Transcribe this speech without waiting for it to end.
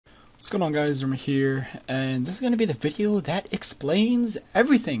What's going on, guys? I'm here, and this is going to be the video that explains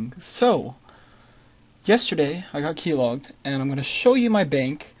everything. So, yesterday I got keylogged, and I'm going to show you my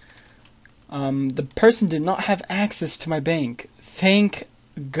bank. The person did not have access to my bank. Thank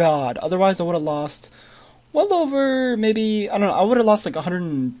God. Otherwise, I would have lost well over, maybe, I don't know, I would have lost like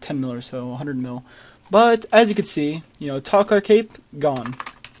 110 mil or so, 100 mil. But, as you can see, Talcar Cape, gone.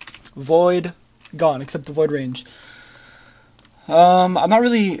 Void, gone, except the Void range. I'm not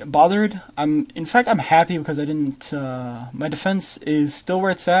really bothered. In fact, I'm happy because I didn't, my defense is still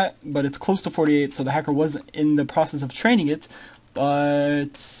where it's at, but it's close to 48, so the hacker was in the process of training it,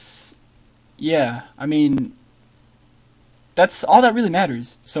 but, yeah, I mean, that's all that really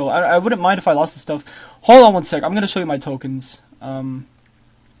matters. So, I wouldn't mind if I lost the stuff. Hold on one sec, I'm gonna show you my tokens.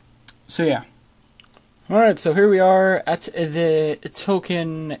 So yeah. Alright, so here we are at the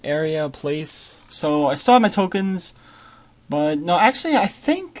token area place. So, I still have my tokens. But, no, actually, I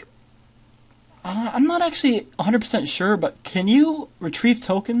think, I'm not actually 100% sure, but can you retrieve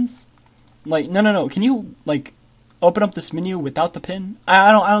tokens? Like, no, can you, like, open up this menu without the pin?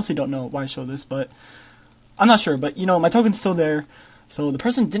 I honestly don't know why I show this, but I'm not sure. But, my token's still there, so the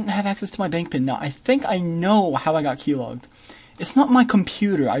person didn't have access to my bank pin. Now, I think I know how I got keylogged. It's not my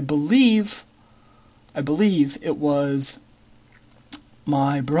computer. I believe it was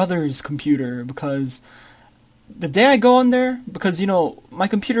my brother's computer, because the day I go on there, because, my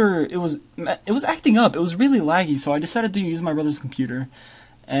computer, it was acting up. It was really laggy, so I decided to use my brother's computer.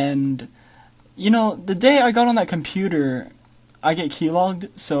 And, the day I got on that computer, I get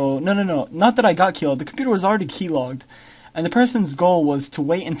keylogged. So, no, not that I got keylogged. The computer was already keylogged. And the person's goal was to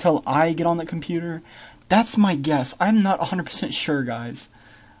wait until I get on that computer. That's my guess. I'm not 100% sure, guys.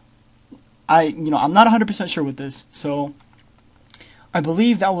 I'm not 100% sure with this. So, I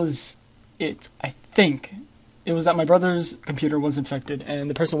believe that was it. I think it was that my brother's computer was infected, and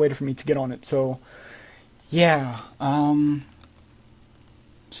the person waited for me to get on it. So, yeah.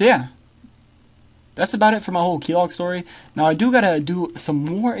 So yeah. That's about it for my whole keylog story. Now, I do gotta do some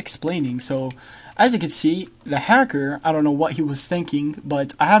more explaining. So, as you can see, the hacker, I don't know what he was thinking,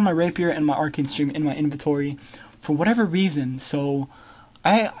 but I had my rapier and my arcane stream in my inventory for whatever reason. So,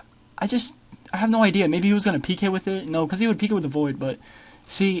 I have no idea. Maybe he was gonna PK with it. No, because he would PK with the void. But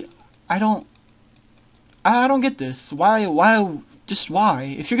see, I don't get this. Why? Just why?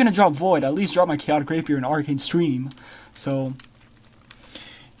 If you're gonna drop void, at least drop my chaotic rapier and arcane stream. So,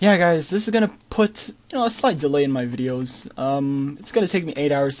 yeah, guys, this is gonna put a slight delay in my videos. It's gonna take me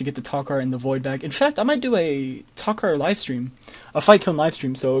 8 hours to get the Talcar and the void back. In fact, I might do a Talcar live stream, a fight Kiln live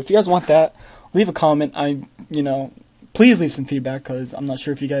stream. So if you guys want that, leave a comment. Please leave some feedback, because I'm not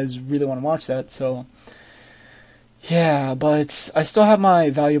sure if you guys really want to watch that. So, yeah, but I still have my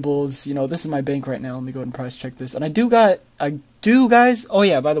valuables. This is my bank right now. Let me go ahead and price check this. And I do, guys. Oh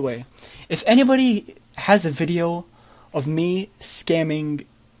yeah, by the way, if anybody has a video of me scamming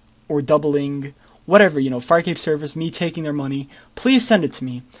or doubling, whatever, Firecape service, me taking their money, please send it to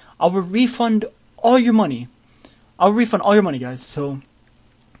me. I will refund all your money. I'll refund all your money, guys. So,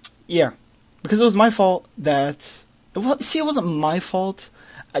 yeah, because it was my fault that. See, it wasn't my fault.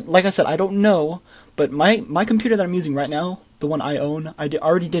 Like I said, I don't know, but my computer that I'm using right now, the one I own, I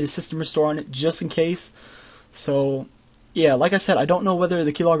already did a system restore on it just in case. So, yeah, like I said, I don't know whether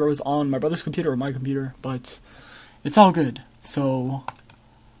the keylogger was on my brother's computer or my computer, but it's all good. So,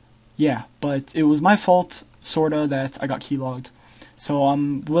 yeah, but it was my fault, sorta, that I got keylogged. So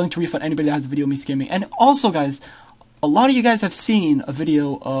I'm willing to refund anybody that has a video of me scamming. And also, guys, a lot of you guys have seen a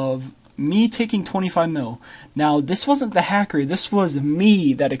video of me taking 25 mil. Now, this wasn't the hacker, this was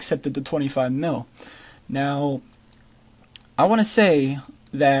me that accepted the 25 mil. Now, I want to say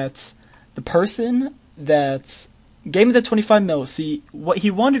that the person that gave me the 25 mil, see, what he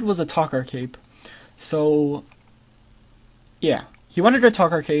wanted was a Talcar cape. So, yeah, he wanted a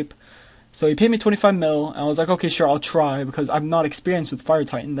Talcar cape. So he paid me 25 mil, and I was like, okay, sure, I'll try, because I'm not experienced with Fire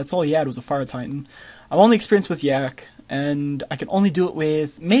Titan. That's all he had was a Fire Titan. I'm only experienced with Yak, and I can only do it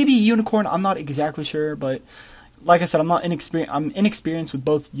with maybe Unicorn. I'm not exactly sure, but like I said, I'm inexperienced with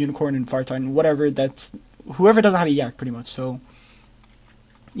both Unicorn and Fire Titan. Whatever, that's whoever doesn't have a Yak, pretty much. So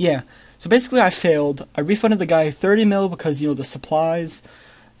yeah. So basically, I failed. I refunded the guy 30 mil because the supplies.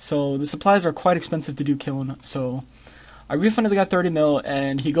 So the supplies are quite expensive to do Kiln. So I refunded the guy 30 mil,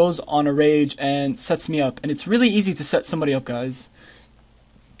 and he goes on a rage and sets me up. And it's really easy to set somebody up, guys.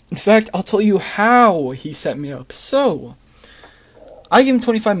 In fact, I'll tell you how he set me up. So, I gave him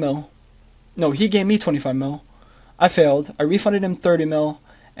 25 mil. No, he gave me 25 mil. I failed. I refunded him 30 mil,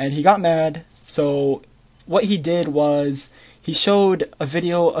 and he got mad. So, what he did was, he showed a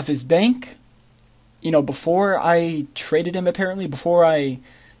video of his bank, before I traded him, apparently, before I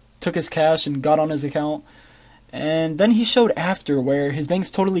took his cash and got on his account. And then he showed after where his bank's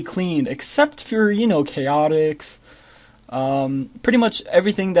totally clean, except for, you know, chaotics. Pretty much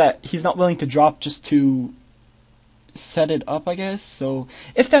everything that he's not willing to drop just to set it up, I guess. So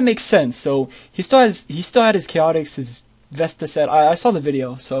if that makes sense. So he still had his chaotics, his Vesta set. I saw the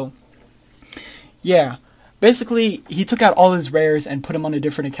video. So yeah, basically he took out all his rares and put them on a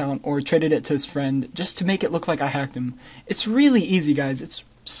different account or traded it to his friend just to make it look like I hacked him. It's really easy, guys. It's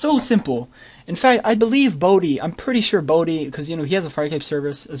so simple. In fact, I believe Bodhi, I'm pretty sure Bodhi, because you know he has a Firecape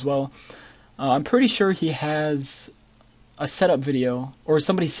service as well. I'm pretty sure he has a setup video or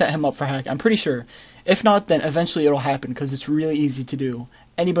somebody set him up for hack. I'm pretty sure. If not, then eventually it'll happen because it's really easy to do.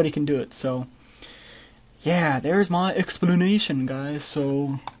 Anybody can do it. So yeah, there's my explanation, guys.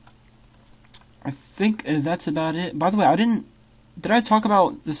 So I think that's about it. By the way, did I talk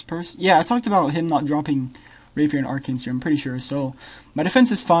about this person? Yeah, I talked about him not dropping Rapier and Arcane Seer, I'm pretty sure. So my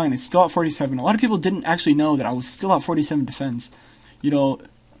defense is fine. It's still at 47. A lot of people didn't actually know that I was still at 47 defense. You know,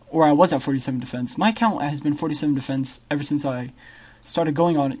 or I was at 47 defense. My account has been 47 defense ever since I started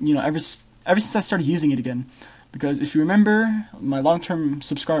going on it. You know, ever since I started using it again. Because if you remember, my long-time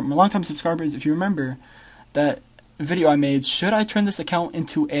subscribers, if you remember that video I made, should I turn this account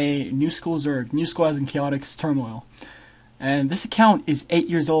into a New School Zerg? New School as in Chaotix Turmoil. And this account is 8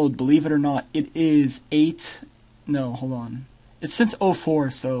 years old, believe it or not. It is no, hold on. It's since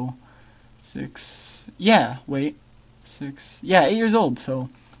 04, so 6, yeah, wait, 6, yeah, 8 years old, so,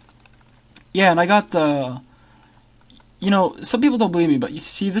 yeah, and I got the, you know, some people don't believe me, but you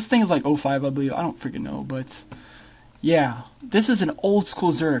see, this thing is like 05, I believe, I don't freaking know, but, yeah, this is an old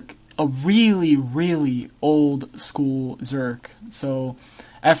school Zerg, a really, really old school Zerg, so,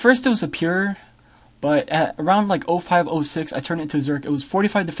 at first it was a pure, but at around like 05, 06, I turned it into Zerg. It was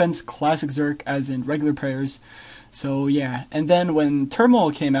 45 defense classic Zerg, as in regular prayers. So yeah, and then when Turmoil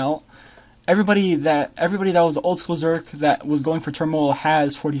came out, everybody that was old school Zerg that was going for Turmoil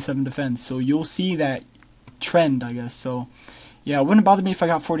has 47 defense. So you'll see that trend, I guess. So yeah, it wouldn't bother me if I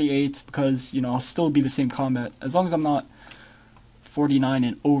got 48 because, you know, I'll still be the same combat as long as I'm not 49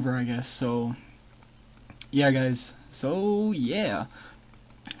 and over, I guess. So yeah, guys. So yeah,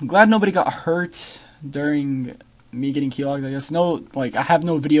 I'm glad nobody got hurt during me getting keylogged, I guess. No, like, I have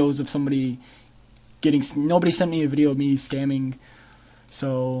no videos of somebody nobody sent me a video of me scamming.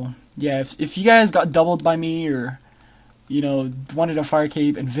 So, yeah, if you guys got doubled by me or, you know, wanted a fire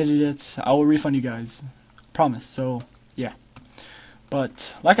cape and vided it, I will refund you guys. Promise. So, yeah.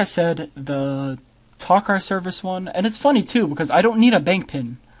 But, like I said, the Talkar service one, and it's funny, too, because I don't need a bank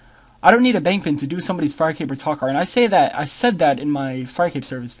pin. I don't need a bank pin to do somebody's Firecape or Talkar, and I said that in my Firecape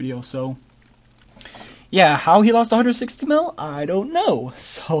service video, so yeah, how he lost 160 mil, I don't know.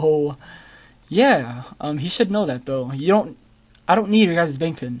 So yeah, he should know that though. I don't need your guys'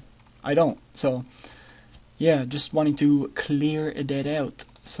 bank pin. I don't. So yeah, just wanting to clear that out.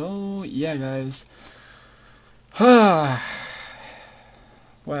 So yeah, guys. Wow.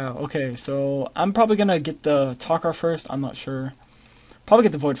 Okay, so I'm probably gonna get the Talkar first. I'm not sure. Probably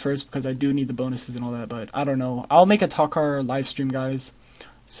get the Void first because I do need the bonuses and all that, but I don't know. I'll make a Talkar live stream, guys.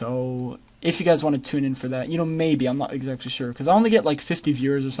 So if you guys want to tune in for that, you know, maybe, I'm not exactly sure because I only get like 50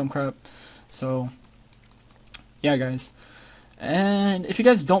 viewers or some crap. So yeah, guys. And if you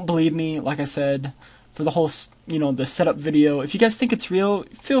guys don't believe me, like I said, for the whole, you know, the setup video, if you guys think it's real,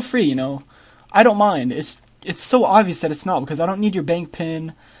 feel free, you know. I don't mind. It's so obvious that it's not because I don't need your bank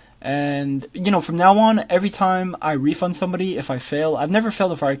pin. And, you know, from now on, every time I refund somebody, if I fail, I've never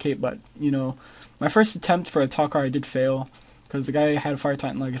failed a Fire Cape, but, you know, my first attempt for a Talkar, I did fail, because the guy had a Fire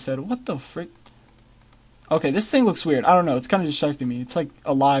Titan, like I said. What the frick? Okay, this thing looks weird. I don't know, it's kind of distracting me. It's like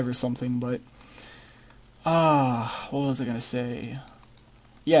alive or something, but, what was I going to say?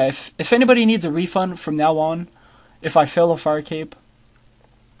 Yeah, if anybody needs a refund from now on, if I fail a Fire Cape,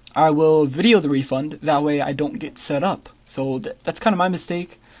 I will video the refund, that way I don't get set up. So that's kind of my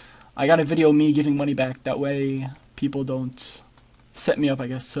mistake. I got a video of me giving money back, that way people don't set me up, I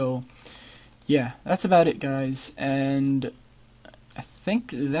guess. So yeah, that's about it, guys, and I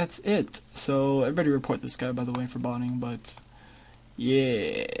think that's it. So everybody report this guy, by the way, for botting, but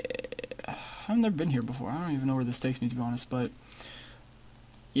yeah, I've never been here before. I don't even know where this takes me, to be honest, but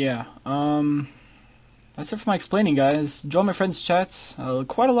yeah, that's it for my explaining, guys. Join my friends' chats.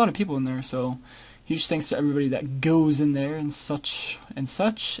 Quite a lot of people in there, so huge thanks to everybody that goes in there and such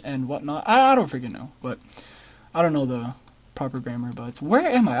and whatnot. I don't freaking know, but I don't know the proper grammar. But where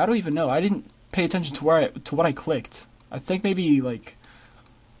am I? I don't even know. I didn't pay attention to what I clicked. I think maybe like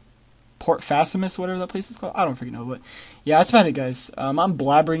Port Facimus, whatever that place is called. I don't freaking know, but yeah, that's about it, guys. I'm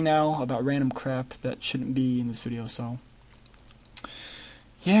blabbering now about random crap that shouldn't be in this video. So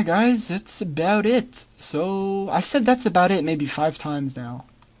yeah, guys, that's about it. So, I said that's about it maybe 5 times now,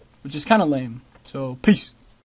 which is kind of lame. So, peace.